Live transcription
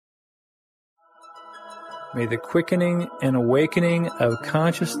May the quickening and awakening of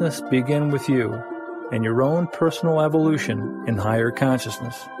consciousness begin with you and your own personal evolution in higher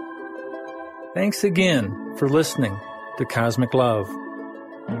consciousness. Thanks again for listening to Cosmic Love.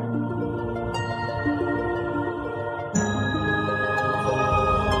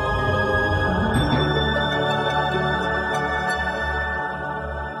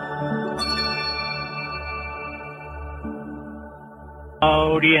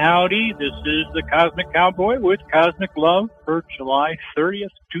 Howdy, howdy. This is the Cosmic Cowboy with Cosmic Love for July 30th,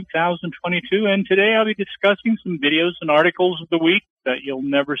 2022. And today I'll be discussing some videos and articles of the week that you'll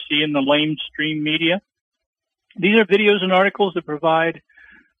never see in the mainstream media. These are videos and articles that provide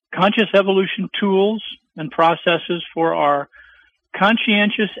conscious evolution tools and processes for our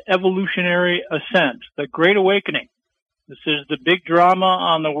conscientious evolutionary ascent, the Great Awakening. This is the big drama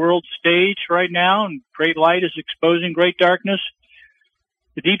on the world stage right now, and great light is exposing great darkness.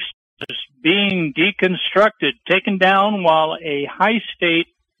 The deep state is being deconstructed, taken down, while a high state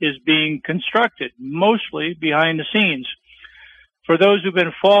is being constructed, mostly behind the scenes. For those who've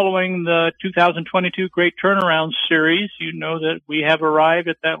been following the 2022 Great Turnaround series, you know that we have arrived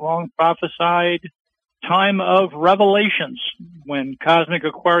at that long prophesied time of revelations when cosmic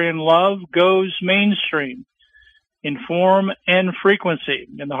Aquarian love goes mainstream in form and frequency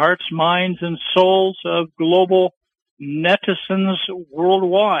in the hearts, minds, and souls of global netizens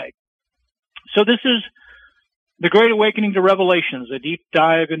worldwide. So this is the Great Awakening to Revelations, a deep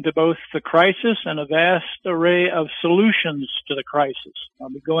dive into both the crisis and a vast array of solutions to the crisis. I'll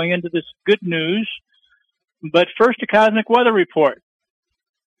be going into this good news, but first a cosmic weather report.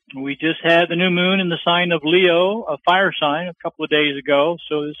 We just had the new moon in the sign of Leo, a fire sign, a couple of days ago,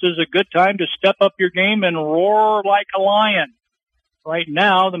 so this is a good time to step up your game and roar like a lion. Right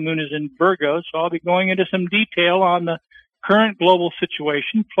now, the moon is in Virgo, so I'll be going into some detail on the current global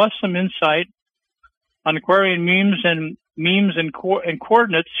situation, plus some insight on Aquarian memes and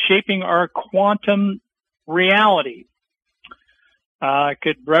coordinates shaping our quantum reality. I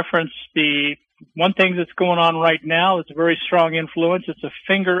could reference the one thing that's going on right now. It's a very strong influence. It's a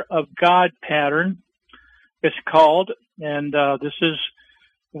finger of God pattern, it's called, and this is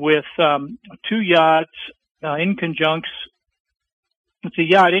with two yachts in conjuncts. It's a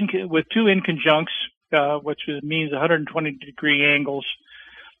yacht with two inconjuncts, which means 120-degree angles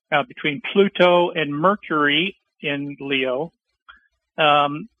between Pluto and Mercury in Leo,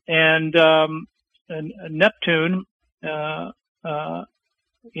 and Neptune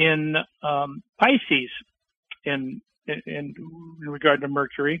in Pisces in regard to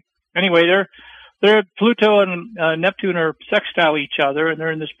Mercury. Anyway, they're Pluto and Neptune are sextile each other, and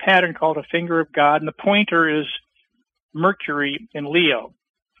they're in this pattern called a finger of God, and the pointer is Mercury in Leo,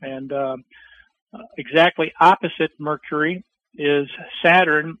 and exactly opposite Mercury is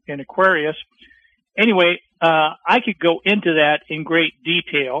Saturn in Aquarius. Anyway, I could go into that in great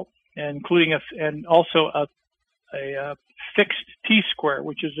detail, including and also a fixed T-square,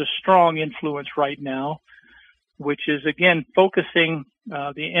 which is a strong influence right now, which is again focusing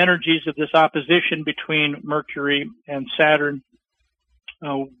the energies of this opposition between Mercury and Saturn,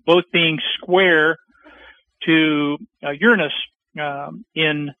 both being square to Uranus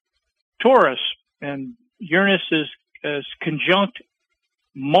in Taurus, and Uranus is conjunct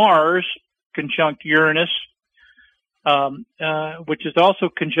Mars, conjunct Uranus, which is also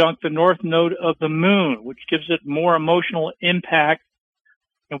conjunct the north node of the moon, which gives it more emotional impact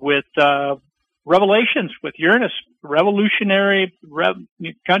with revelations, with Uranus, revolutionary,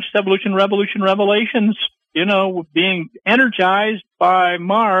 conscious evolution, revelations, being energized by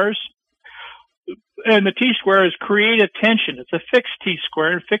Mars. And the T-square is creative tension. It's a fixed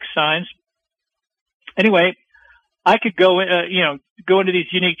T-square and fixed signs. Anyway, I could go into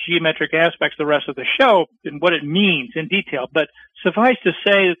these unique geometric aspects the rest of the show and what it means in detail. But suffice to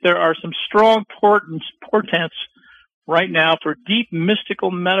say that there are some strong portents right now for deep mystical,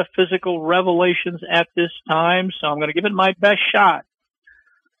 metaphysical revelations at this time. So I'm going to give it my best shot.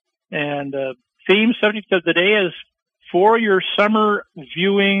 And theme subject of the day is for your summer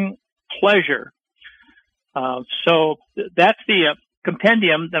viewing pleasure. So that's the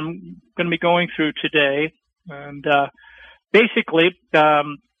compendium that I'm going to be going through today. And basically,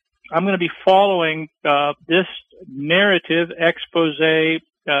 I'm going to be following this narrative expose,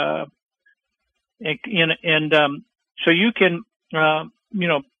 and so you can,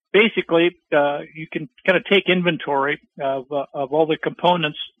 basically, you can kind of take inventory of all the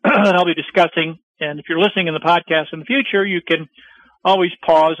components that I'll be discussing. And if you're listening in the podcast in the future, you can always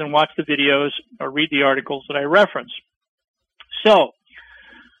pause and watch the videos or read the articles that I reference. So,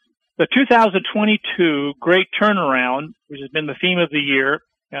 the 2022 Great Turnaround, which has been the theme of the year,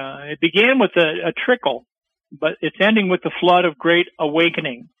 it began with a trickle but it's ending with the flood of great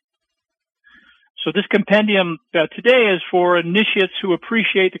awakening. So this compendium today is for initiates who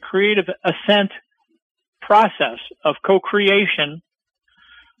appreciate the creative ascent process of co-creation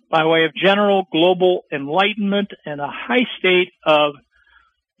by way of general global enlightenment and a high state of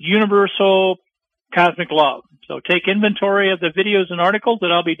universal cosmic love. So take inventory of the videos and articles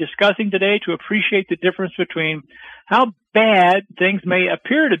that I'll be discussing today to appreciate the difference between how bad things may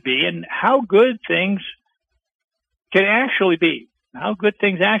appear to be and how good things can actually be, how good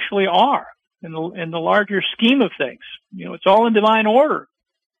things actually are in the larger scheme of things. You know, it's all in divine order.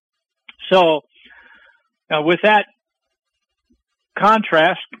 So with that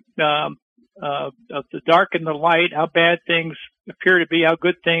contrast of the dark and the light, how bad things appear to be, how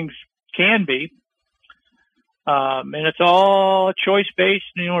good things can be, and it's all a choice-based,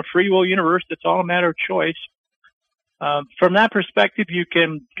 a free will universe. It's all a matter of choice. From that perspective, you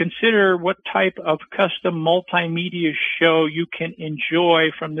can consider what type of custom multimedia show you can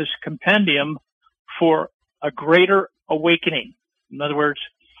enjoy from this compendium for a greater awakening. In other words,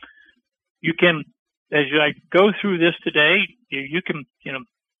 you can, as I go through this today, you can,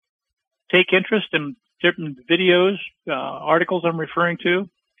 take interest in different videos, articles I'm referring to,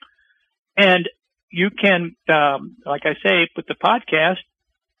 and you can, like I say, with the podcast,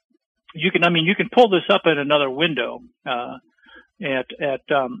 you can pull this up in another window at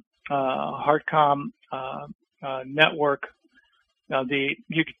Heartcom Network. You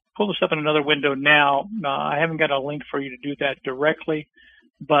can pull this up in another window now. I haven't got a link for you to do that directly,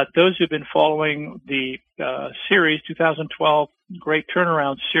 but those who've been following the series 2012 Great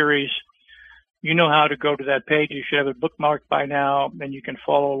Turnaround series, you know how to go to that page. You should have it bookmarked by now, and you can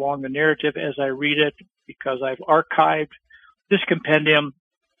follow along the narrative as I read it because I've archived this compendium.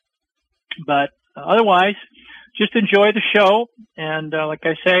 But otherwise, just enjoy the show. And like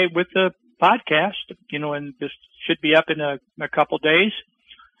I say, with the podcast, and this should be up in a couple days,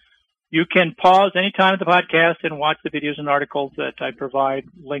 you can pause anytime at the podcast and watch the videos and articles that I provide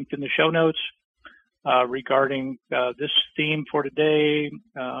linked in the show notes regarding this theme for today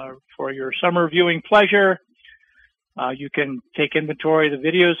for your summer viewing pleasure. You can take inventory of the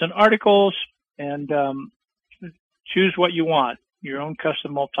videos and articles and choose what you want, your own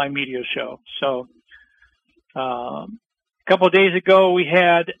custom multimedia show. So a couple of days ago, we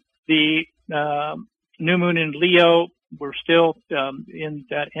had the new moon in Leo. We're still in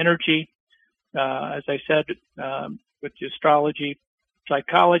that energy, as I said, with the astrology,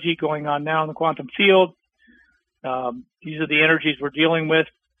 psychology going on now in the quantum field. These are the energies we're dealing with.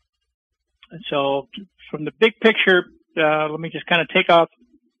 And so from the big picture, let me just kind of take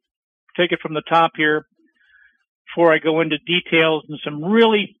it from the top here before I go into details and some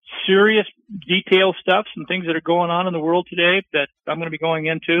really serious detail stuff, some things that are going on in the world today that I'm going to be going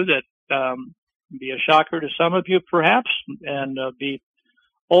into that be a shocker to some of you perhaps, and be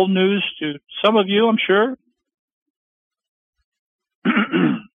old news to some of you, I'm sure.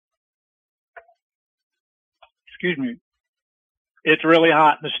 Excuse me. It's really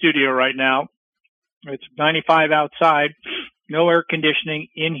hot in the studio right now. It's 95 outside, no air conditioning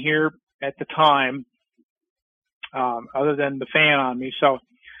in here at the time, other than the fan on me. So,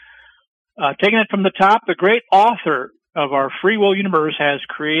 taking it from the top, the great author of our free will universe has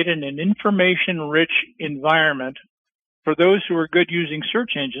created an information-rich environment for those who are good using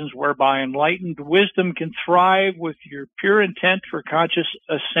search engines, whereby enlightened wisdom can thrive with your pure intent for conscious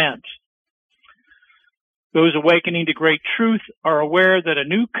ascent. Those awakening to great truth are aware that a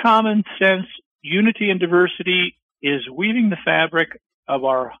new common sense, unity and diversity is weaving the fabric of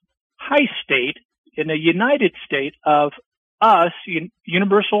our high state in a united state of us,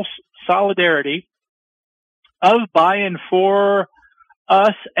 universal solidarity, of, by, and for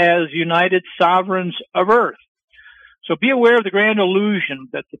us as united sovereigns of Earth. So be aware of the grand illusion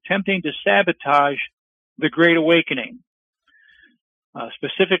that's attempting to sabotage the Great Awakening.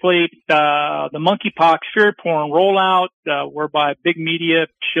 Specifically, the monkeypox fear porn rollout, whereby big media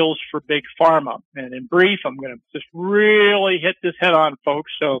chills for big pharma. And in brief, I'm going to just really hit this head on,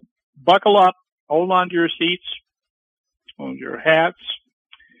 folks. So buckle up, hold on to your seats, hold your hats,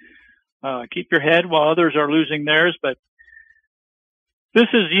 keep your head while others are losing theirs. But this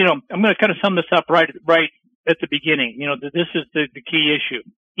is, I'm going to kind of sum this up right at the beginning. This is the key issue.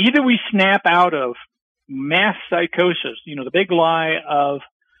 Either we snap out of mass psychosis, the big lie of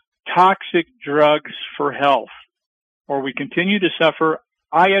toxic drugs for health, or we continue to suffer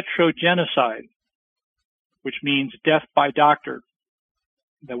iatrogenocide, which means death by doctor.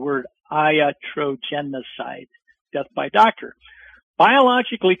 The word iatrogenocide, death by doctor.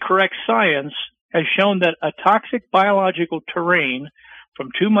 Biologically correct science has shown that a toxic biological terrain from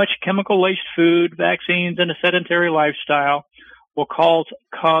too much chemical-laced food, vaccines, and a sedentary lifestyle will cause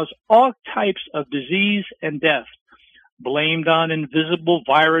all types of disease and death, blamed on invisible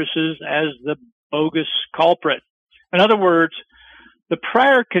viruses as the bogus culprit. In other words, the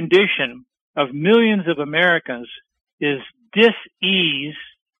prior condition of millions of Americans is dis-ease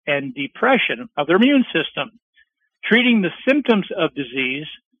and depression of their immune system, treating the symptoms of disease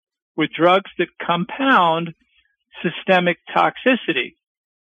with drugs that compound systemic toxicity.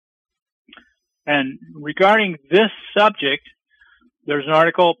 And regarding this subject, there's an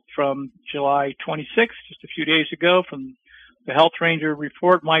article from July 26th, just a few days ago, from the Health Ranger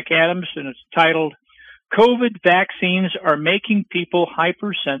Report, Mike Adams, and it's titled, COVID Vaccines Are Making People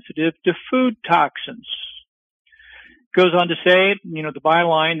Hypersensitive to Food Toxins. Goes on to say, the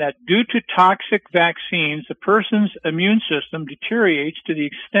byline, that due to toxic vaccines, a person's immune system deteriorates to the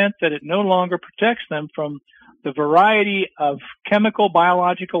extent that it no longer protects them from the variety of chemical,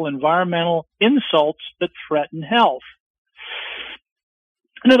 biological, environmental insults that threaten health.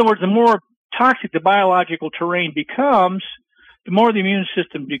 In other words, the more toxic the biological terrain becomes, the more the immune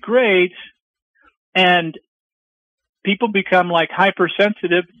system degrades, and people become like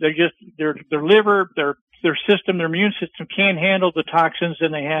hypersensitive. Their liver, their system, their immune system can't handle the toxins,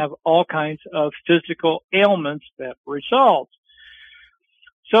 and they have all kinds of physical ailments that result.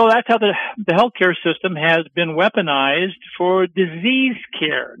 So that's how the healthcare system has been weaponized for disease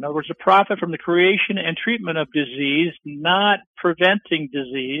care. In other words, a profit from the creation and treatment of disease, not preventing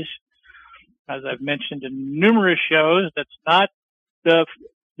disease. As I've mentioned in numerous shows, that's not the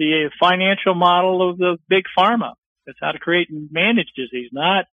financial model of the big pharma. That's how to create and manage disease,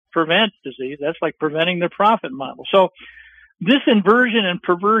 not prevent disease. That's like preventing their profit model. So this inversion and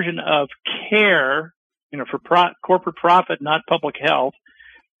perversion of care, for corporate profit, not public health,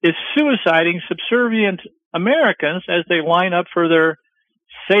 is suiciding subservient Americans as they line up for their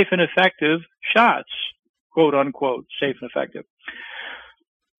safe and effective shots, quote unquote, safe and effective.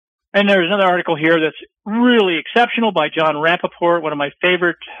 And there's another article here that's really exceptional by John Rappaport, one of my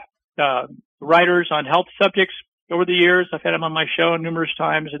favorite writers on health subjects over the years. I've had him on my show numerous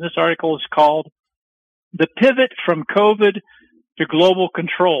times, and this article is called The Pivot from COVID to Global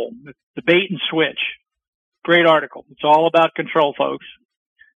Control, the Bait and Switch. Great article. It's all about control, folks.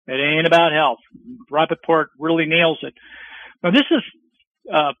 It ain't about health. Rappaport really nails it. Now, this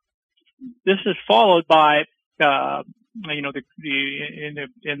is followed by, in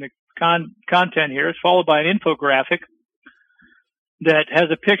the content here, it's followed by an infographic that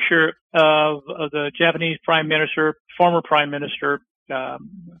has a picture of the Japanese Prime Minister, former Prime Minister, that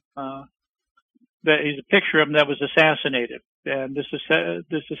is a picture of him that was assassinated. And this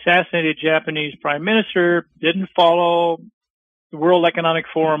assassinated Japanese Prime Minister didn't follow the World Economic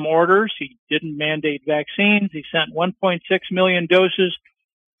Forum orders. He didn't mandate vaccines. He sent 1.6 million doses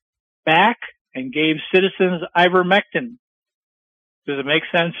back and gave citizens ivermectin. Does it make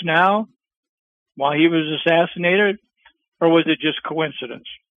sense now, while he was assassinated, or was it just coincidence?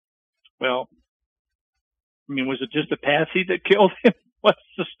 Well, was it just a patsy that killed him? What's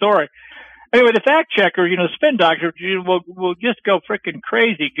the story? Anyway, the fact checker, the spin doctor, will just go freaking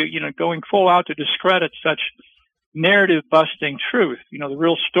crazy, going full out to discredit such narrative busting truth. The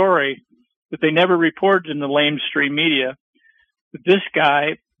real story that they never reported in the lamestream media, that this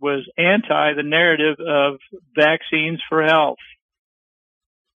guy was anti the narrative of vaccines for health.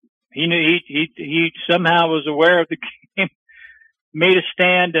 He somehow was aware of the game, made a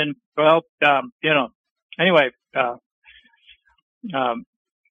stand, and anyway,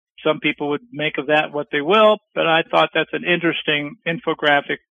 some people would make of that what they will, but I thought that's an interesting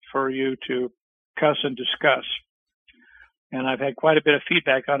infographic for you to cuss and discuss. And I've had quite a bit of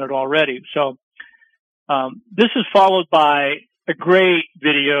feedback on it already. So this is followed by a great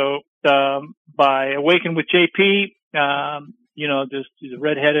video by Awaken with JP. This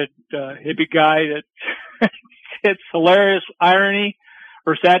redheaded hippie guy that it's hilarious irony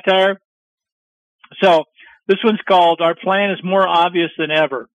or satire. So this one's called "Our Plan is More Obvious Than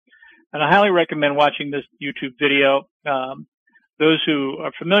Ever," and I highly recommend watching this YouTube video. Those who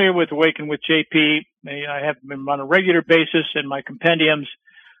are familiar with Awaken with JP, I have been on a regular basis in my compendiums.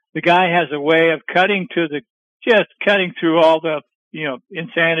 The guy has a way of cutting through all the,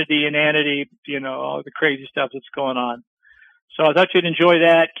 insanity, inanity, all the crazy stuff that's going on. So I thought you'd enjoy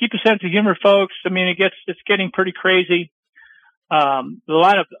that. Keep a sense of humor, folks. It's getting pretty crazy. A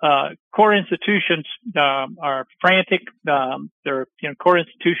lot of core institutions are frantic. They're core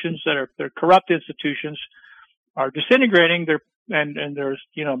institutions they're corrupt institutions are disintegrating. And there's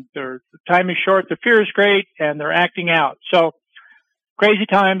their time is short. The fear is great, and they're acting out. So crazy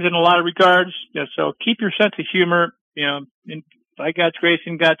times in a lot of regards. So keep your sense of humor. by God's grace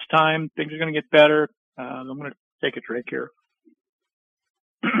and God's time, things are going to get better. I'm going to take a drink here.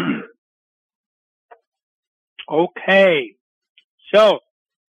 Okay. So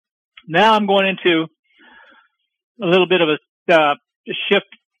now I'm going into a little bit of a shift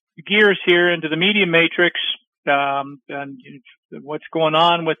gears here into the media matrix, and what's going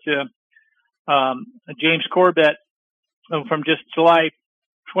on with James Corbett from just July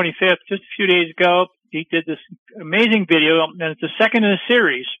 25th, just a few days ago. He did this amazing video, and it's the second in a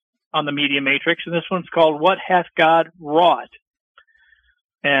series on the media matrix, and this one's called "What Hath God Wrought?"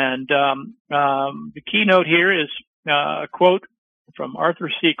 And the keynote here is a quote from Arthur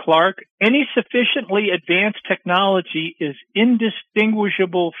C. Clarke: "Any sufficiently advanced technology is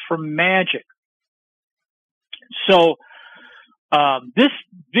indistinguishable from magic." So this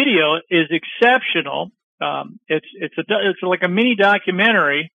video is exceptional. It's like a mini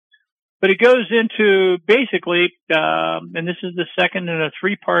documentary, but it goes into basically, and this is the second in a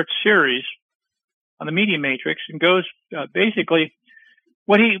 3-part series on the media matrix, and goes basically.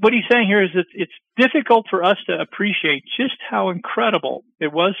 What he's saying here is that it's difficult for us to appreciate just how incredible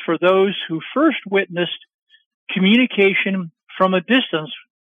it was for those who first witnessed communication from a distance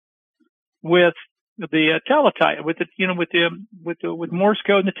with the teletype, with Morse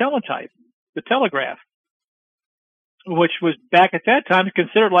code and the teletype, the telegraph, which was back at that time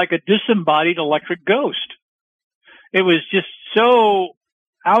considered like a disembodied electric ghost. It was just so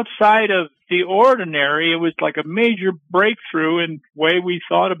outside of the ordinary. It was like a major breakthrough in the way we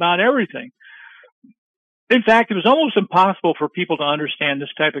thought about everything. In fact, it was almost impossible for people to understand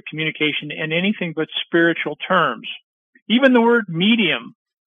this type of communication in anything but spiritual terms. Even the word medium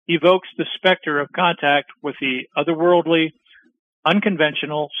evokes the specter of contact with the otherworldly,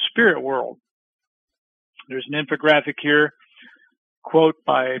 unconventional spirit world. There's an infographic here, quote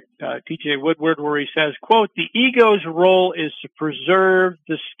by T.J. Woodward, where he says, quote, "The ego's role is to preserve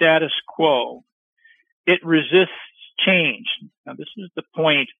the status quo. It resists change." Now, this is the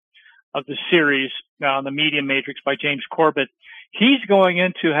point of the series on the Media Matrix by James Corbett. He's going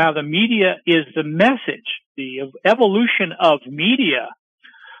into how the media is the message, the evolution of media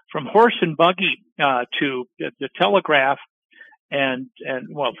from horse and buggy to the telegraph and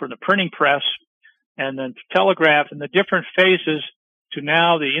from the printing press and then telegraph and the different phases to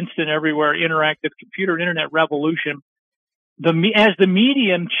now the instant everywhere interactive computer internet revolution. As the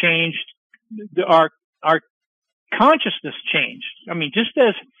medium changed, our consciousness changed. I mean, just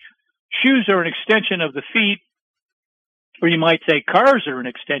as shoes are an extension of the feet, or you might say cars are an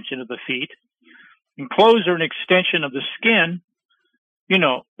extension of the feet, and clothes are an extension of the skin,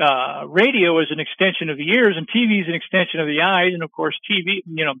 radio is an extension of the ears, and TV is an extension of the eyes, and of course TV,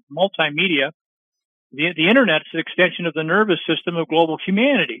 multimedia. The internet is an extension of the nervous system of global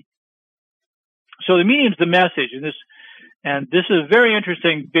humanity. So the medium's the message, and this is a very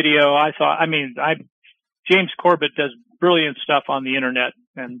interesting video. I thought, James Corbett does brilliant stuff on the internet,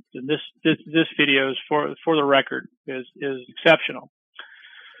 and this video is for the record is exceptional.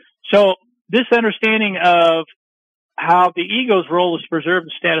 So this understanding of how the ego's role is to preserve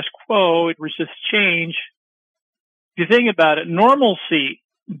the status quo, it resists change. If you think about it, normalcy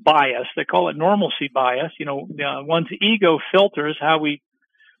bias, they call it normalcy bias. One's ego filters how we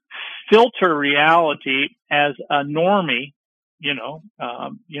filter reality as a normie,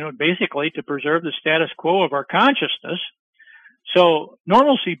 basically to preserve the status quo of our consciousness. So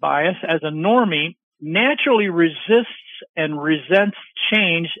normalcy bias as a normie naturally resists and resents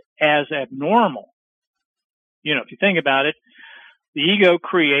change as abnormal. If you think about it, the ego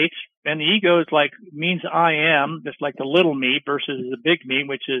creates, and the ego is means I am, just like the little me versus the big me,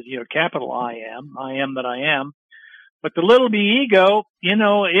 which is, capital I am that I am. But the little me ego,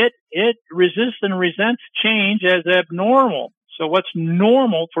 it resists and resents change as abnormal. So what's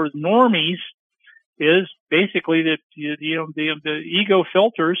normal for normies is basically the ego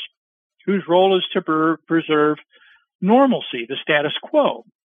filters whose role is to preserve normalcy, the status quo.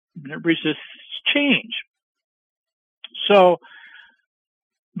 And it resists change. So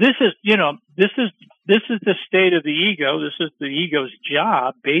this is the state of the ego. This is the ego's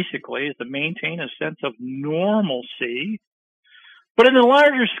job, basically, is to maintain a sense of normalcy. But in the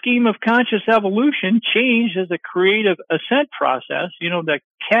larger scheme of conscious evolution, change is a creative ascent process. The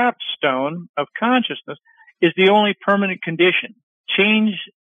capstone of consciousness is the only permanent condition. Change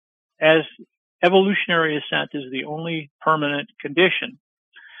as evolutionary ascent is the only permanent condition.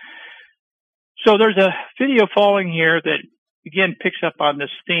 So there's a video following here that, again, picks up on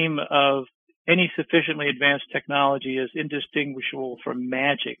this theme of any sufficiently advanced technology is indistinguishable from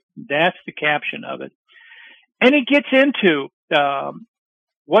magic. That's the caption of it. And it gets into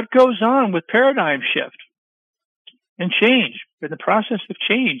what goes on with paradigm shift and change in the process of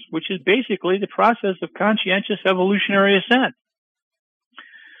change, which is basically the process of conscientious evolutionary ascent.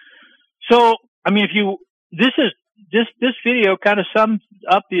 So, I mean, this video kind of sums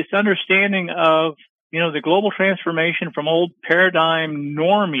up this understanding of, the global transformation from old paradigm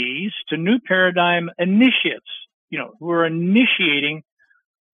normies to new paradigm initiates, who are initiating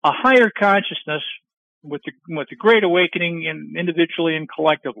a higher consciousness with the Great Awakening individually and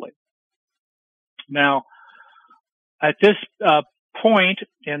collectively. Now, at this point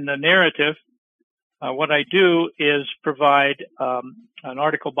in the narrative, what I do is provide an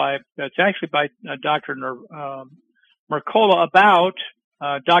article that's actually by Dr. Mercola about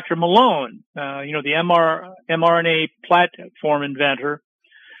Dr. Malone, the mRNA platform inventor,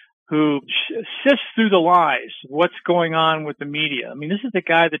 who sifts through the lies, what's going on with the media. I mean, this is the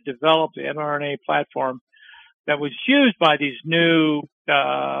guy that developed the mRNA platform that was used by these new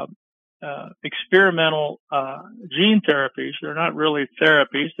experimental gene therapies. They're not really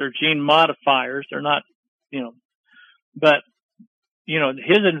therapies. They're gene modifiers. They're not, but,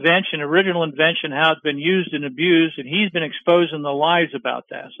 his invention, original invention, how it's been used and abused, and he's been exposing the lies about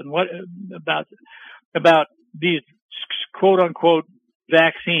this and what about these quote unquote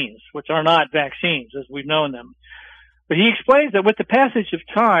vaccines, which are not vaccines as we've known them. But he explains that with the passage of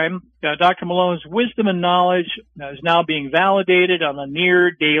time, Dr. Malone's wisdom and knowledge is now being validated on a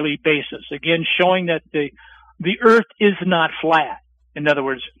near daily basis. Again, showing that the earth is not flat. In other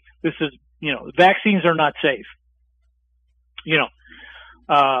words, this is, vaccines are not safe. People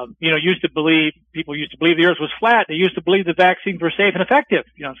used to believe the earth was flat. They used to believe the vaccines were safe and effective.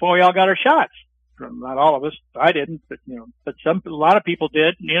 That's why we all got our shots. Not all of us. I didn't, but, a lot of people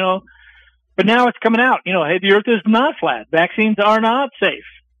did, but now it's coming out, hey, the earth is not flat. Vaccines are not safe.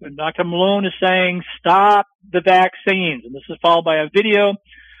 And Dr. Malone is saying, stop the vaccines. And this is followed by a video.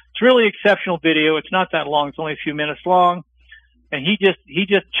 It's really exceptional video. It's not that long. It's only a few minutes long. And he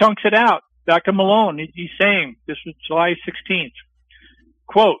just chunks it out. Dr. Malone, he's saying, this was July 16th,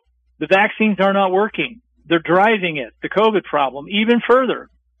 quote, the vaccines are not working. They're driving it, the COVID problem, even further.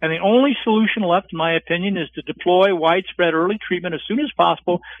 And the only solution left, in my opinion, is to deploy widespread early treatment as soon as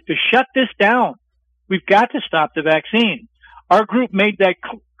possible to shut this down. We've got to stop the vaccine. Our group made that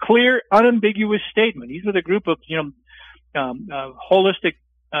clear, unambiguous statement. These are the group of, holistic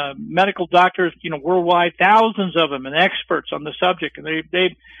medical doctors, worldwide, thousands of them, and experts on the subject. And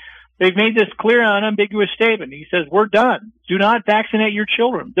they've made this clear, unambiguous statement. He says, we're done. Do not vaccinate your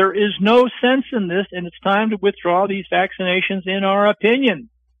children. There is no sense in this, and it's time to withdraw these vaccinations, in our opinion.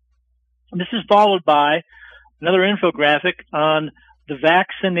 And this is followed by another infographic on the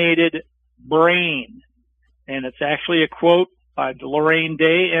vaccinated brain. And it's actually a quote by Lorraine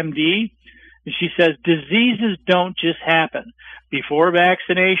Day, MD. And she says, diseases don't just happen. Before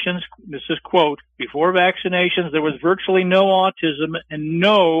vaccinations, this is quote, before vaccinations, there was virtually no autism and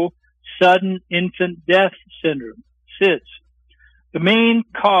no sudden infant death syndrome, SIDS. The main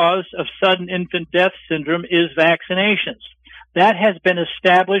cause of sudden infant death syndrome is vaccinations. That has been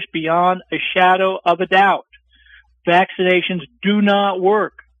established beyond a shadow of a doubt. Vaccinations do not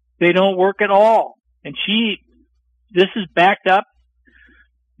work. They don't work at all. And this is backed up,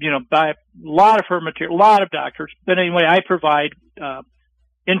 by a lot of her material, a lot of doctors. But anyway, I provide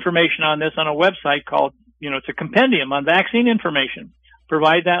information on this on a website called, it's a compendium on vaccine information.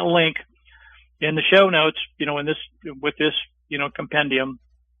 Provide that link in the show notes, with this compendium.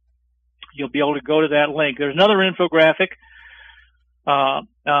 You'll be able to go to that link. There's another infographic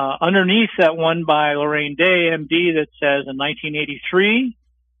underneath that one by Lorraine Day, MD, that says in 1983,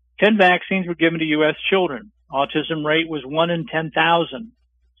 10 vaccines were given to U.S. children. Autism rate was 1 in 10,000.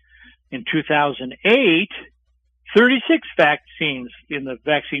 In 2008, 36 vaccines in the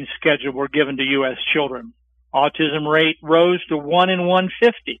vaccine schedule were given to U.S. children. Autism rate rose to 1 in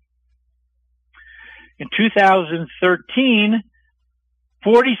 150. In 2013,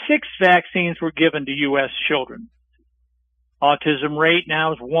 46 vaccines were given to U.S. children. Autism rate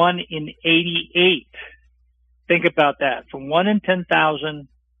now is 1 in 88. Think about that. From 1 in 10,000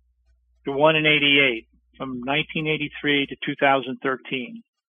 to 1 in 88. From 1983 to 2013.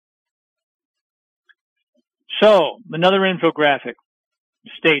 So, another infographic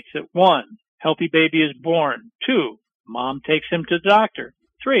states that 1, healthy baby is born. 2, mom takes him to the doctor.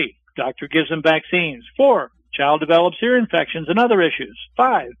 3, doctor gives him vaccines. 4, child develops ear infections and other issues.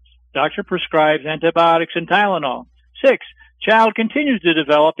 5, doctor prescribes antibiotics and Tylenol. 6, child continues to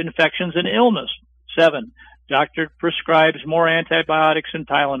develop infections and illness. 7, doctor prescribes more antibiotics and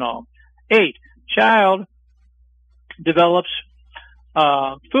Tylenol. 8, child develops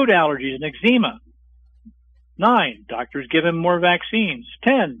food allergies and eczema. 9, doctors give him more vaccines.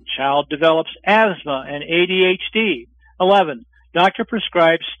 10, child develops asthma and ADHD. 11, Doctor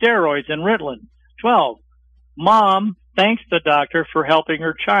prescribes steroids and Ritalin. 12. Mom thanks the doctor for helping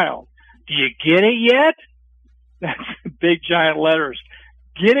her child. Do you get it yet? That's big giant letters.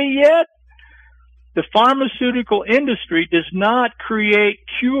 Get it yet? The pharmaceutical industry does not create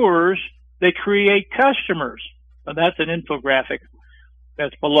cures. They create customers. Now, that's an infographic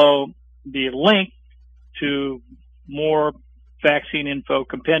that's below the link to more vaccine info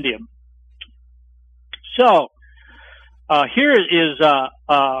compendium. So here is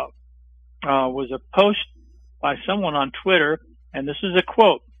was a post by someone on Twitter, and this is a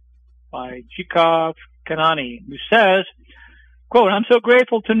quote by Jikov Kanani, who says, quote, "I'm so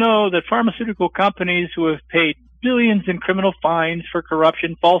grateful to know that pharmaceutical companies who have paid billions in criminal fines for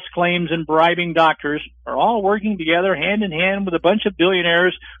corruption, false claims, and bribing doctors are all working together hand in hand with a bunch of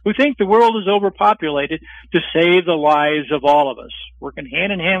billionaires who think the world is overpopulated to save the lives of all of us." Working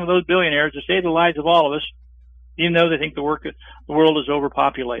hand in hand with those billionaires to save the lives of all of us, even though they think the world is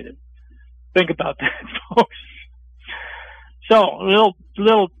overpopulated. Think about that, folks. So, a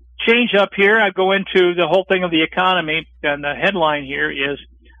little change up here. I go into the whole thing of the economy, and the headline here is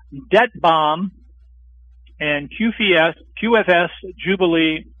Debt Bomb and QFS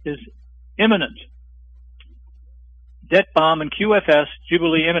Jubilee is imminent. Debt bomb and QFS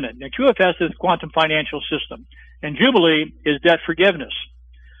Jubilee imminent. Now, QFS is Quantum Financial System, and Jubilee is debt forgiveness.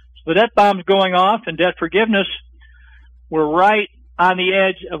 So the debt bomb's going off, and debt forgiveness, we're right on the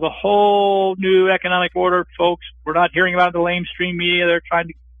edge of a whole new economic order, folks. We're not hearing about the lamestream media. They're trying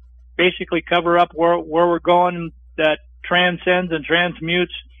to basically cover up where we're going that transcends and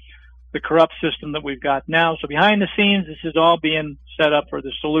transmutes the corrupt system that we've got now. So behind the scenes, this is all being set up for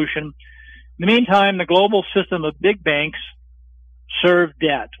the solution. In the meantime, the global system of big banks serve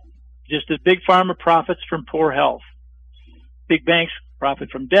debt, just as big pharma profits from poor health. Big banks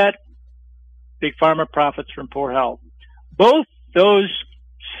profit from debt. Big pharma profits from poor health. Both those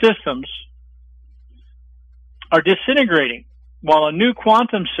systems are disintegrating, while a new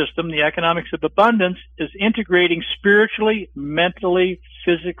quantum system, the economics of abundance, is integrating spiritually, mentally,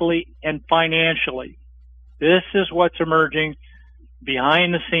 physically, and financially. This is what's emerging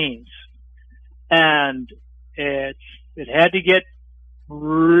behind the scenes. And it had to get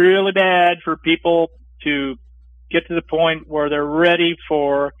really bad for people to get to the point where they're ready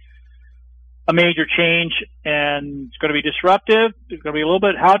for a major change, and it's going to be disruptive. It's going to be a little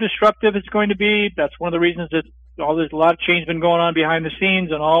bit how disruptive it's going to be. That's one of the reasons that there's a lot of change been going on behind the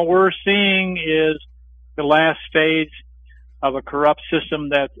scenes, and all we're seeing is the last phase of a corrupt system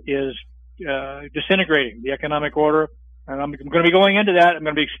that is disintegrating the economic order. And I'm going to be going into that. I'm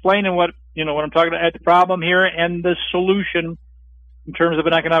going to be explaining what I'm talking about, the problem here and the solution in terms of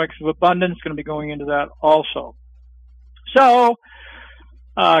an economics of abundance. Going to be going into that also. So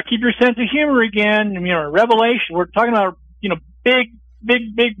keep your sense of humor again. Revelation. We're talking about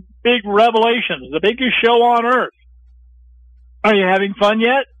big revelations, the biggest show on earth. Are you having fun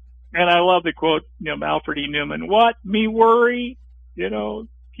yet? And I love the quote, Alfred E. Newman, "What, me worry?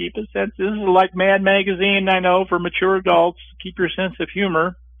 Keep a sense." This is like Mad Magazine, I know, for mature adults. Keep your sense of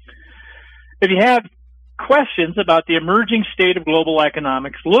humor. If you have questions about the emerging state of global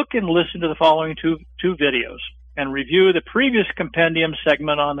economics, look and listen to the following two videos, and review the previous compendium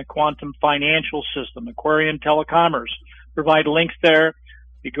segment on the quantum financial system, Aquarian Telecommerce. Provide links there.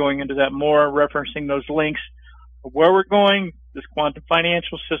 Be going into that more, referencing those links. Where we're going, this quantum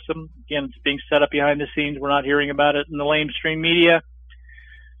financial system, again, it's being set up behind the scenes. We're not hearing about it in the lamestream media.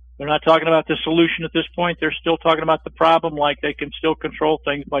 They're not talking about the solution at this point. They're still talking about the problem, like they can still control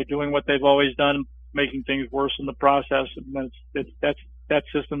things by doing what they've always done, making things worse in the process. And that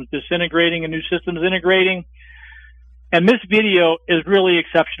system is disintegrating, a new system is integrating. And this video is really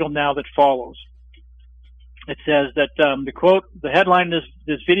exceptional now that follows. It says that the quote, the headline of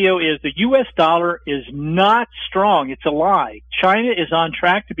this video is, "The U.S. dollar is not strong. It's a lie. China is on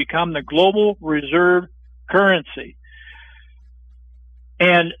track to become the global reserve currency."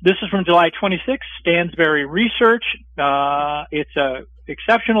 And this is from July 26th, Stansberry Research. It's a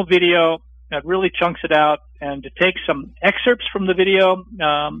exceptional video that really chunks it out. And to take some excerpts from the video,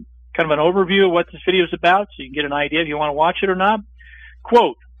 kind of an overview of what this video is about, so you can get an idea if you want to watch it or not.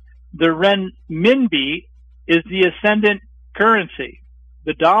 Quote, "The renminbi is the ascendant currency.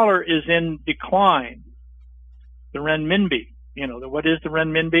 The dollar is in decline." The renminbi, what is the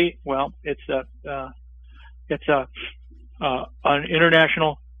renminbi? Well, it's an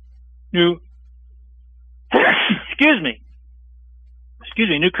international new,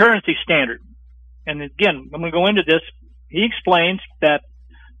 new currency standard. And again, I'm going to go into this. He explains that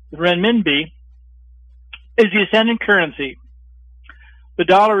the renminbi is the ascendant currency. The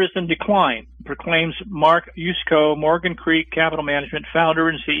dollar is in decline, proclaims Mark Yusko, Morgan Creek Capital Management founder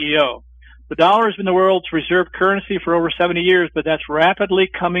and CEO. The dollar has been the world's reserve currency for over 70 years, but that's rapidly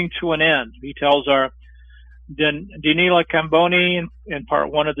coming to an end, he tells our Danila Camboni in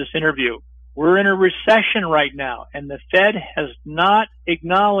part one of this interview. We're in a recession right now, and the Fed has not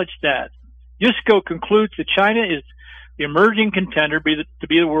acknowledged that. Yusko concludes that China is the emerging contender to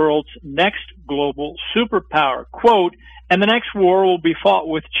be the world's next global superpower. Quote, and the next war will be fought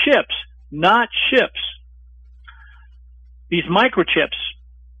with chips, not ships. These microchips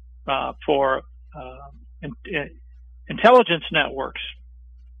for intelligence networks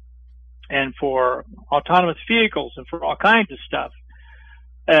and for autonomous vehicles and for all kinds of stuff.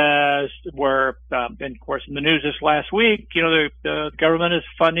 And of course, in the news this last week, the government is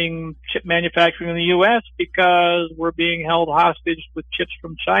funding chip manufacturing in the U.S. because we're being held hostage with chips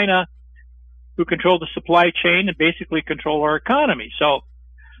from China, who control the supply chain and basically control our economy. So,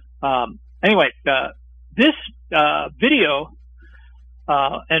 this video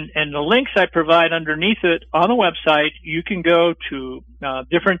and the links I provide underneath it on the website, you can go to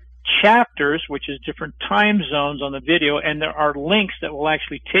different chapters, which is different time zones on the video, and there are links that will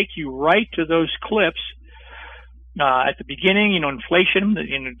actually take you right to those clips. At the beginning, inflation,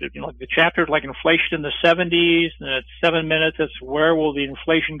 the chapter like inflation in the 70s, and at 7 minutes, it's where will the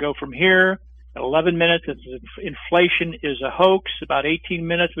inflation go from here? At 11 minutes, it's inflation is a hoax. About 18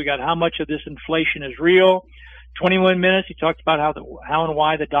 minutes, we got how much of this inflation is real. 21 minutes, he talked about how and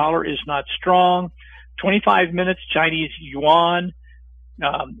why the dollar is not strong. 25 minutes, Chinese yuan.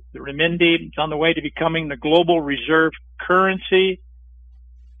 The renminbi is on the way to becoming the global reserve currency.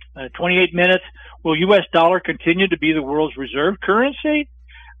 28 minutes, will U.S. dollar continue to be the world's reserve currency?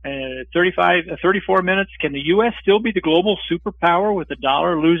 34 minutes, can the U.S. still be the global superpower with the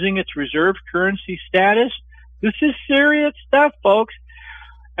dollar losing its reserve currency status? This is serious stuff, folks.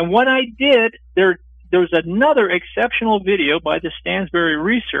 And what I did, there was another exceptional video by the Stansberry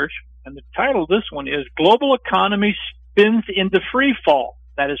Research, and the title of this one is Global Economy Spins into Free Fall.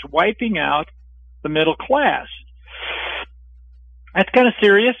 That is wiping out the middle class. That's kind of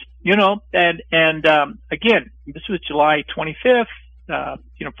serious, and again, this was July 25th,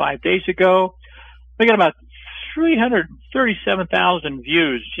 5 days ago. We got about 337,000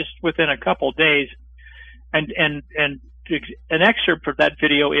 views just within a couple of days. And an excerpt from that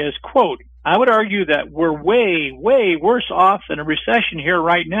video is, quote, I would argue that we're way, way worse off than a recession here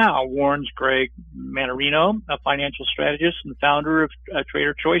right now, warns Greg Mannarino, a financial strategist and founder of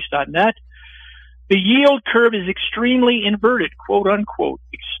TraderChoice.net. The yield curve is extremely inverted, quote unquote,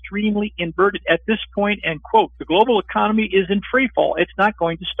 extremely inverted at this point, and quote, the global economy is in free fall. It's not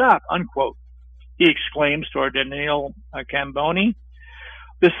going to stop, unquote. He exclaims to our Danila Camboni.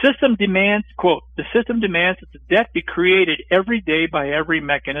 The system demands, quote, the system demands that the debt be created every day by every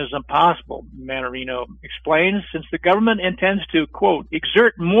mechanism possible, Mannarino explains, since the government intends to, quote,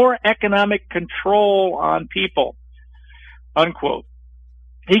 exert more economic control on people, unquote.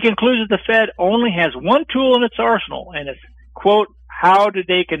 He concludes that the Fed only has one tool in its arsenal, and it's, quote, how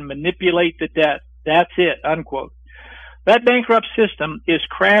they can manipulate the debt. That's it, unquote. That bankrupt system is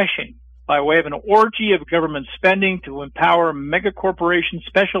crashing by way of an orgy of government spending to empower megacorporation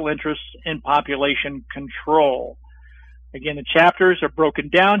special interests in population control. Again, the chapters are broken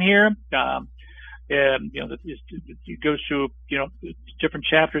down here. It goes through, different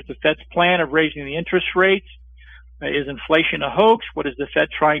chapters. The Fed's plan of raising the interest rates. Is inflation a hoax? What is the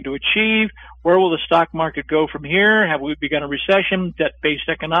Fed trying to achieve? Where will the stock market go from here? Have we begun a recession? Debt-based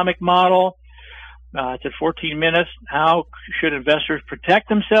economic model. It's at 14 minutes. How should investors protect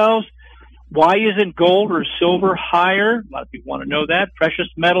themselves? Why isn't gold or silver higher? A lot of people want to know that. Precious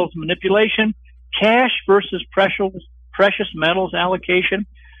metals manipulation. Cash versus precious metals allocation.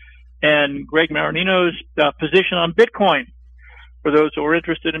 And Greg Mannarino's position on Bitcoin for those who are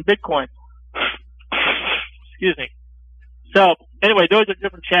interested in Bitcoin. Excuse me. So anyway, those are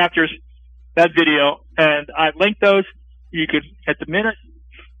different chapters, that video, and I linked those. You could, at the minute,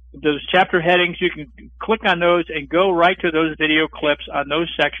 those chapter headings, you can click on those and go right to those video clips on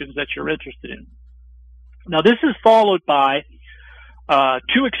those sections that you're interested in. Now, this is followed by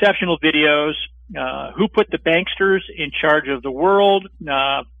two exceptional videos. Who put the banksters in charge of the world?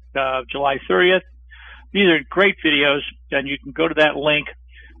 July 30th. These are great videos, and you can go to that link.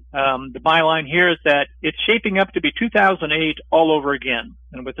 The byline here is that it's shaping up to be 2008 all over again,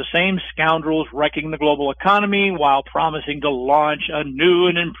 and with the same scoundrels wrecking the global economy while promising to launch a new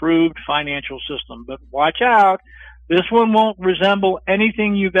and improved financial system. But watch out, this one won't resemble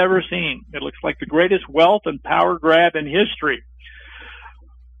anything you've ever seen. It looks like the greatest wealth and power grab in history.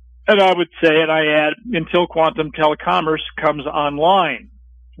 And I would say, and I add, until quantum telecommerce comes online,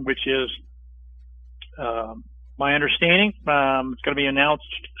 which is my understanding. It's going to be announced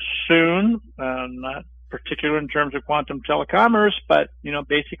soon, not particular in terms of quantum telecommerce, but,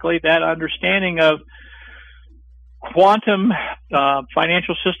 basically that understanding of quantum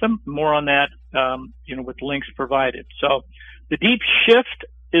financial system, more on that, with links provided. So the deep shift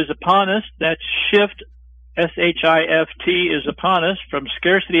is upon us. That shift, S-H-I-F-T, is upon us from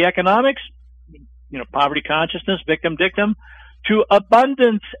scarcity economics, poverty consciousness, victim dictum, to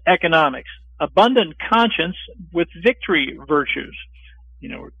abundance economics, abundant conscience with victory virtues.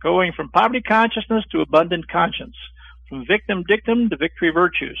 We're going from poverty consciousness to abundant conscience, from victim dictum to victory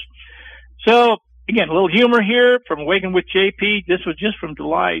virtues. So, again, a little humor here from Awaken with JP. This was just from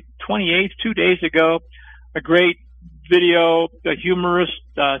July 28th, 2 days ago. A great video, a humorous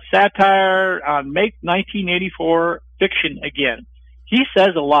satire on Make 1984 fiction again. He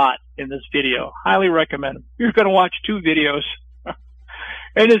says a lot in this video. Highly recommend him. You're going to watch 2 videos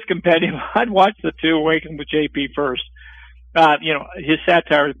in his compendium. I'd watch the 2, Awaken with JP first. His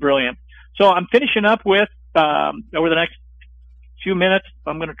satire is brilliant. So I'm finishing up with, over the next few minutes,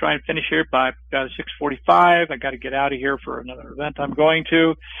 I'm going to try and finish here by 6:45. I got to get out of here for another event I'm going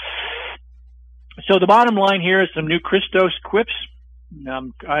to. So the bottom line here is some new Christos quips.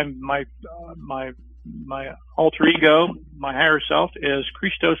 My alter ego, my higher self, is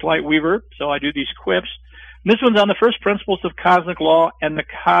Christos Lightweaver. So I do these quips. And this one's on the first principles of cosmic law and the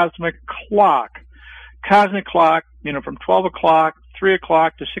cosmic clock. Cosmic clock, from 12 o'clock, 3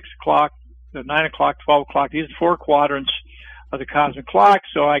 o'clock to 6 o'clock, to 9 o'clock, 12 o'clock. These are 4 quadrants of the cosmic clock.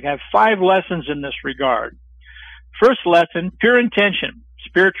 So I have 5 lessons in this regard. First lesson, pure intention,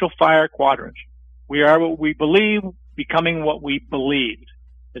 spiritual fire quadrant. We are what we believe, becoming what we believed.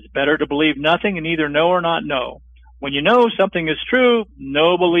 It's better to believe nothing and either know or not know. When you know something is true,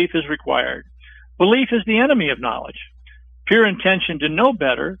 no belief is required. Belief is the enemy of knowledge. Pure intention to know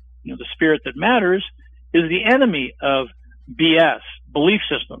better, the spirit that matters, is the enemy of BS, belief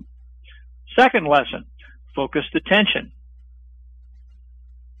system. Second lesson, focused attention.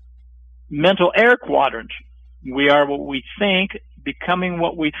 Mental air quadrant. We are what we think, becoming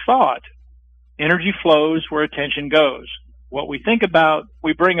what we thought. Energy flows where attention goes. What we think about,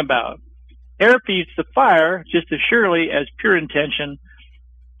 we bring about. Air feeds the fire just as surely as pure intention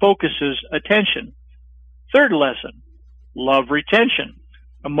focuses attention. Third lesson, love retention.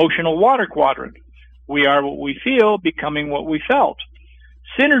 Emotional water quadrant. We are what we feel, becoming what we felt.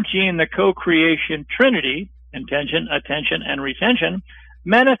 Synergy in the co-creation trinity, intention, attention, and retention,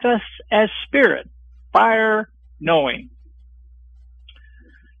 manifests as spirit, fire, knowing.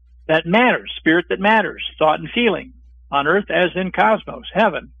 That matters, spirit that matters, thought and feeling, on earth as in cosmos,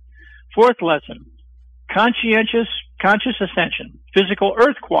 heaven. Fourth lesson, conscious ascension, physical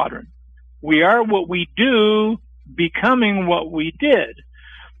earth quadrant. We are what we do, becoming what we did.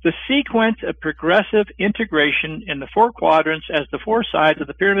 The sequence of progressive integration in the 4 quadrants as the 4 sides of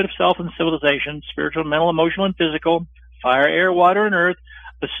the pyramid of self and civilization, spiritual, mental, emotional, and physical, fire, air, water, and earth,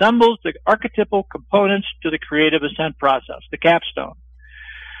 assembles the archetypal components to the creative ascent process, the capstone.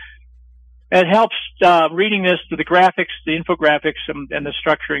 It helps reading this to the graphics, the infographics, and the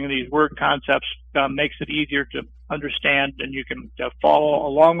structuring of these word concepts makes it easier to understand, and you can follow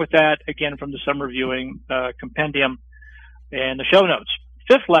along with that, again, from the summer viewing compendium and the show notes.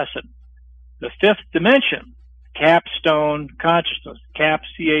 Fifth lesson, the 5th dimension, capstone consciousness, CAP,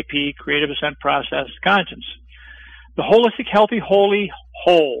 C-A-P, creative ascent process, conscience. The holistic, healthy, holy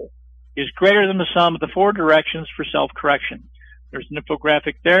whole is greater than the sum of the 4 directions for self-correction. There's an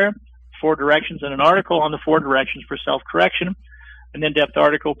infographic there, 4 directions, and an article on the 4 directions for self-correction, an in-depth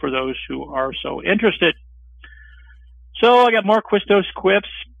article for those who are so interested. So I got more Christos quips,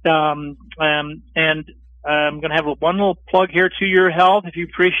 and I'm going to have one little plug here to your health. If you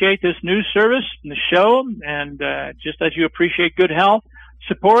appreciate this news service and the show, and just as you appreciate good health,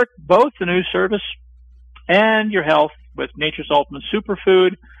 support both the news service and your health with Nature's Ultimate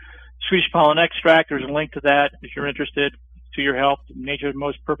Superfood, Swedish Pollen Extract. There's a link to that if you're interested, to your health. Nature's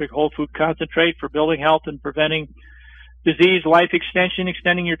Most Perfect Whole Food Concentrate for building health and preventing disease, life extension,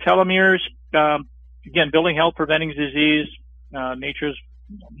 extending your telomeres. Again, building health, preventing disease, Nature's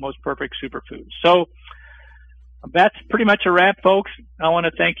Most Perfect Superfood. So that's pretty much a wrap, folks. I want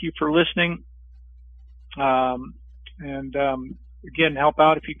to thank you for listening. Again, help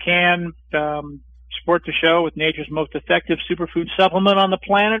out if you can. Support the show with nature's most effective superfood supplement on the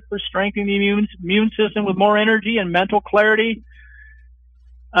planet for strengthening the immune system with more energy and mental clarity.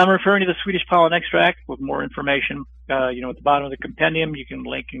 I'm referring to the Swedish pollen extract with more information. At the bottom of the compendium, you can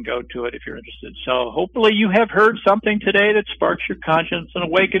link and go to it if you're interested. So hopefully you have heard something today that sparks your conscience and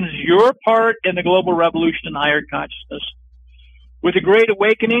awakens your part in the global revolution in higher consciousness. With the Great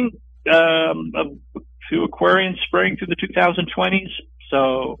Awakening to Aquarian spring through the 2020s.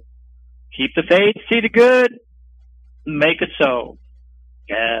 So keep the faith, see the good, make it so.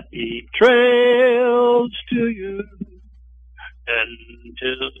 Happy trails to you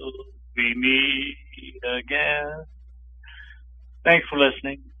until we meet again. Thanks for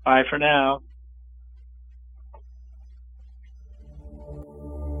listening. Bye for now.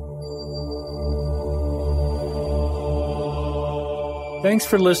 Thanks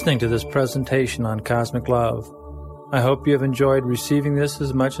for listening to this presentation on Cosmic Love. I hope you have enjoyed receiving this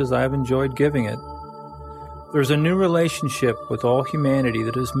as much as I have enjoyed giving it. There's a new relationship with all humanity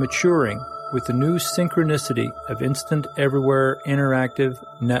that is maturing with the new synchronicity of instant, everywhere, interactive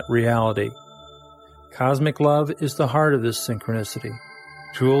net reality. Cosmic love is the heart of this synchronicity.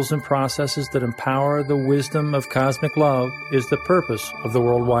 Tools and processes that empower the wisdom of cosmic love is the purpose of the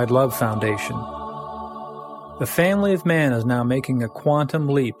Worldwide Love Foundation. The family of man is now making a quantum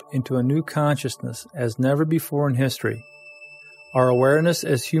leap into a new consciousness as never before in history. Our awareness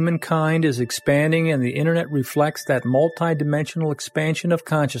as humankind is expanding, and the Internet reflects that multidimensional expansion of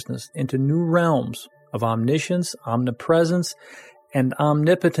consciousness into new realms of omniscience, omnipresence, and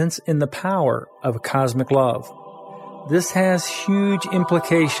omnipotence in the power of cosmic love. This has huge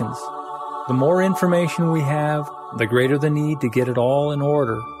implications. The more information we have, the greater the need to get it all in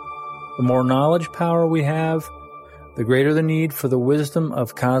order. The more knowledge power we have, the greater the need for the wisdom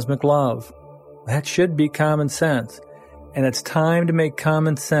of cosmic love. That should be common sense, and it's time to make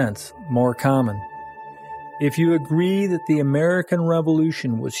common sense more common. If you agree that the American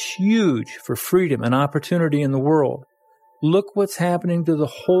Revolution was huge for freedom and opportunity in the world, look what's happening to the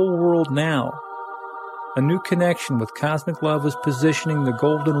whole world now. A new connection with cosmic love is positioning the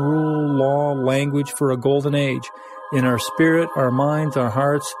golden rule, law, language for a golden age in our spirit, our minds, our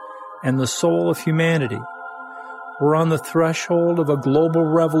hearts, and the soul of humanity. We're on the threshold of a global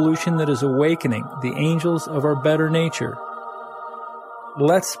revolution that is awakening the angels of our better nature.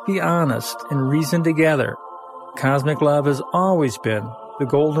 Let's be honest and reason together. Cosmic love has always been the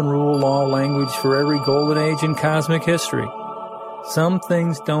golden rule, law, language for every golden age in cosmic history. Some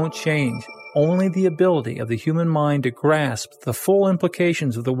things don't change. Only the ability of the human mind to grasp the full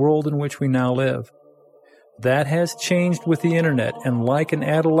implications of the world in which we now live. That has changed with the Internet, and like an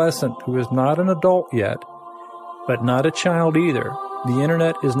adolescent who is not an adult yet, but not a child either, the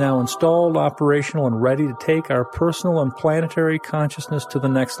Internet is now installed, operational, and ready to take our personal and planetary consciousness to the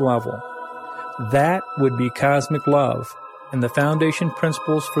next level. That would be cosmic love, and the foundation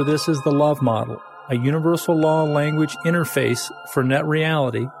principles for this is the love model, a universal law language interface for net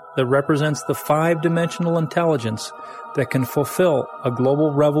reality that represents the five-dimensional intelligence that can fulfill a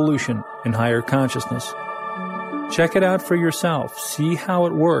global revolution in higher consciousness. Check it out for yourself. See how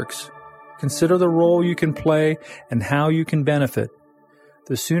it works. Consider the role you can play and how you can benefit.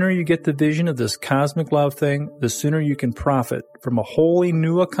 The sooner you get the vision of this cosmic love thing, the sooner you can profit from a wholly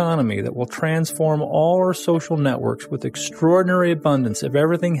new economy that will transform all our social networks with extraordinary abundance of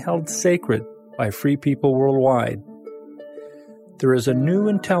everything held sacred by free people worldwide. There is a new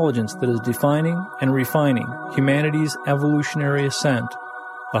intelligence that is defining and refining humanity's evolutionary ascent.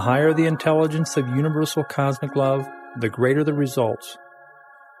 The higher the intelligence of universal cosmic love, the greater the results.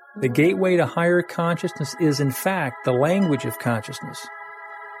 The gateway to higher consciousness is, in fact, the language of consciousness.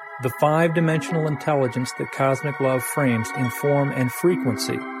 The five-dimensional intelligence that cosmic love frames in form and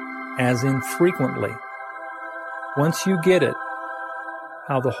frequency, as in frequently. Once you get it,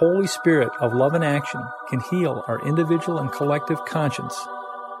 how the Holy Spirit of love and action can heal our individual and collective conscience,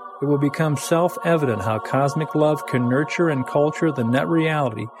 it will become self-evident how cosmic love can nurture and culture the net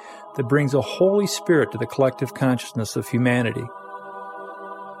reality that brings a Holy Spirit to the collective consciousness of humanity.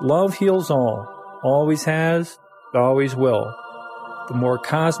 Love heals all, always has, always will. The more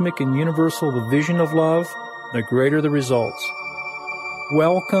cosmic and universal the vision of love, the greater the results.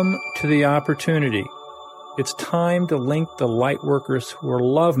 Welcome to the opportunity. It's time to link the light workers who are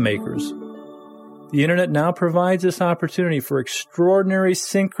love makers. The Internet now provides this opportunity for extraordinary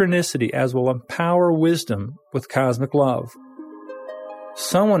synchronicity as will empower wisdom with cosmic love.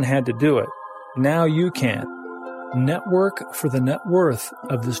 Someone had to do it. Now you can. Network for the net worth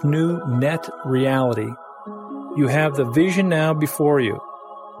of this new net reality. You have the vision now before you.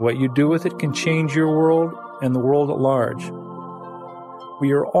 What you do with it can change your world and the world at large.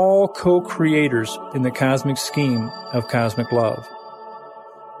 We are all co-creators in the cosmic scheme of cosmic love.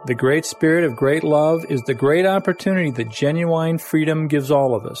 The great spirit of great love is the great opportunity that genuine freedom gives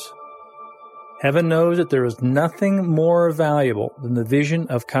all of us. Heaven knows that there is nothing more valuable than the vision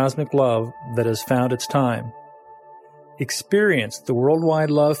of cosmic love that has found its time. Experience the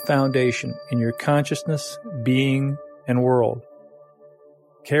Worldwide Love Foundation in your consciousness, being, and world.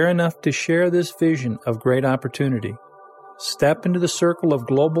 Care enough to share this vision of great opportunity. Step into the circle of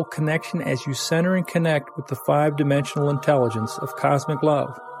global connection as you center and connect with the five-dimensional intelligence of cosmic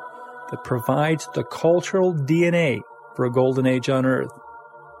love that provides the cultural DNA for a golden age on Earth.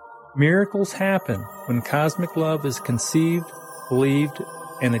 Miracles happen when cosmic love is conceived, believed,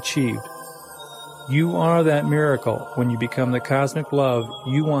 and achieved. You are that miracle when you become the cosmic love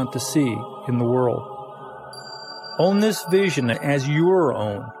you want to see in the world. Own this vision as your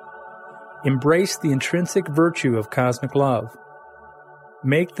own. Embrace the intrinsic virtue of cosmic love.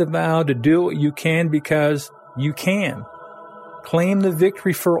 Make the vow to do what you can because you can. Claim the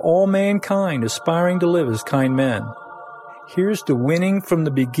victory for all mankind aspiring to live as kind men. Here's to winning from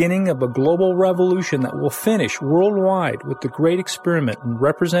the beginning of a global revolution that will finish worldwide with the great experiment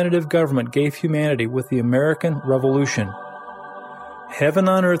representative government gave humanity with the American Revolution. Heaven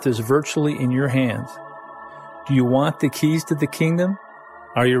on earth is virtually in your hands. Do you want the keys to the kingdom?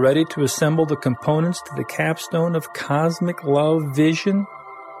 Are you ready to assemble the components to the capstone of cosmic love vision?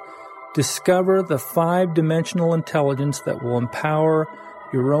 Discover the five-dimensional intelligence that will empower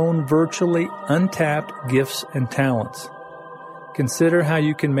your own virtually untapped gifts and talents. Consider how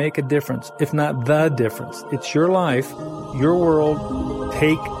you can make a difference, if not the difference. It's your life, your world.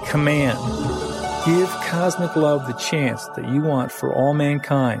 Take command. Give cosmic love the chance that you want for all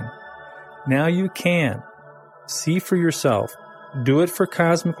mankind. Now you can. See for yourself. Do it for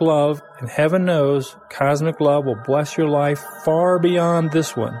cosmic love, and heaven knows cosmic love will bless your life far beyond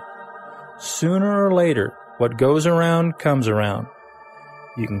this one. Sooner or later, what goes around comes around.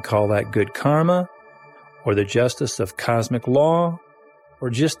 You can call that good karma, or the justice of cosmic law, or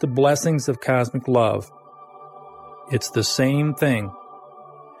just the blessings of cosmic love. It's the same thing.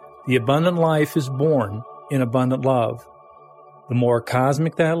 The abundant life is born in abundant love. The more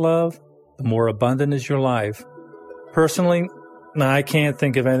cosmic that love, the more abundant is your life. Personally, I can't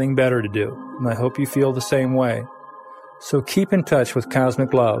think of anything better to do, and I hope you feel the same way. So keep in touch with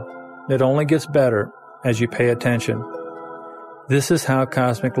cosmic love. It only gets better as you pay attention. This is how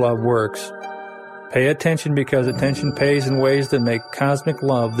cosmic love works. Pay attention because attention pays in ways that make cosmic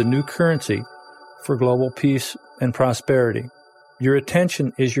love the new currency for global peace and prosperity. Your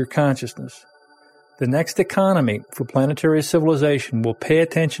attention is your consciousness. The next economy for planetary civilization will pay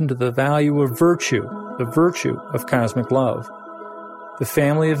attention to the value of virtue, the virtue of cosmic love. The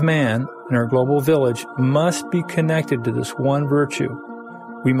family of man in our global village must be connected to this one virtue.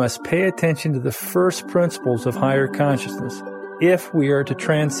 We must pay attention to the first principles of higher consciousness if we are to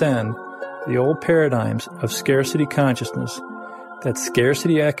transcend the old paradigms of scarcity consciousness that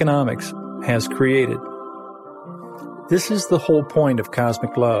scarcity economics has created. This is the whole point of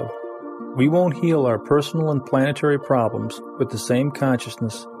cosmic love. We won't heal our personal and planetary problems with the same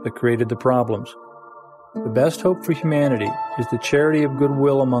consciousness that created the problems. The best hope for humanity is the charity of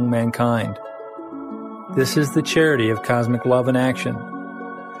goodwill among mankind. This is the charity of cosmic love in action.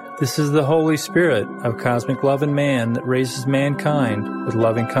 This is the Holy Spirit of cosmic love in man that raises mankind with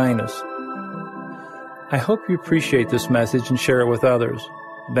loving kindness. I hope you appreciate this message and share it with others.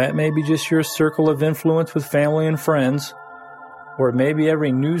 That may be just your circle of influence with family and friends, or it may be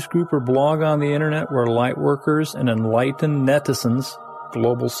every news group or blog on the internet where light workers and enlightened netizens,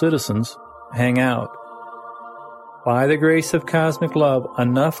 global citizens, hang out. By the grace of cosmic love,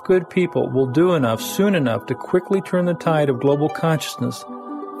 enough good people will do enough soon enough to quickly turn the tide of global consciousness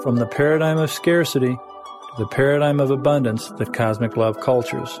from the paradigm of scarcity to the paradigm of abundance that cosmic love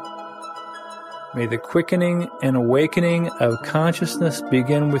cultures. May the quickening and awakening of consciousness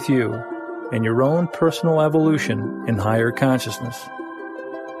begin with you and your own personal evolution in higher consciousness.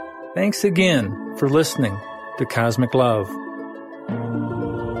 Thanks again for listening to Cosmic Love.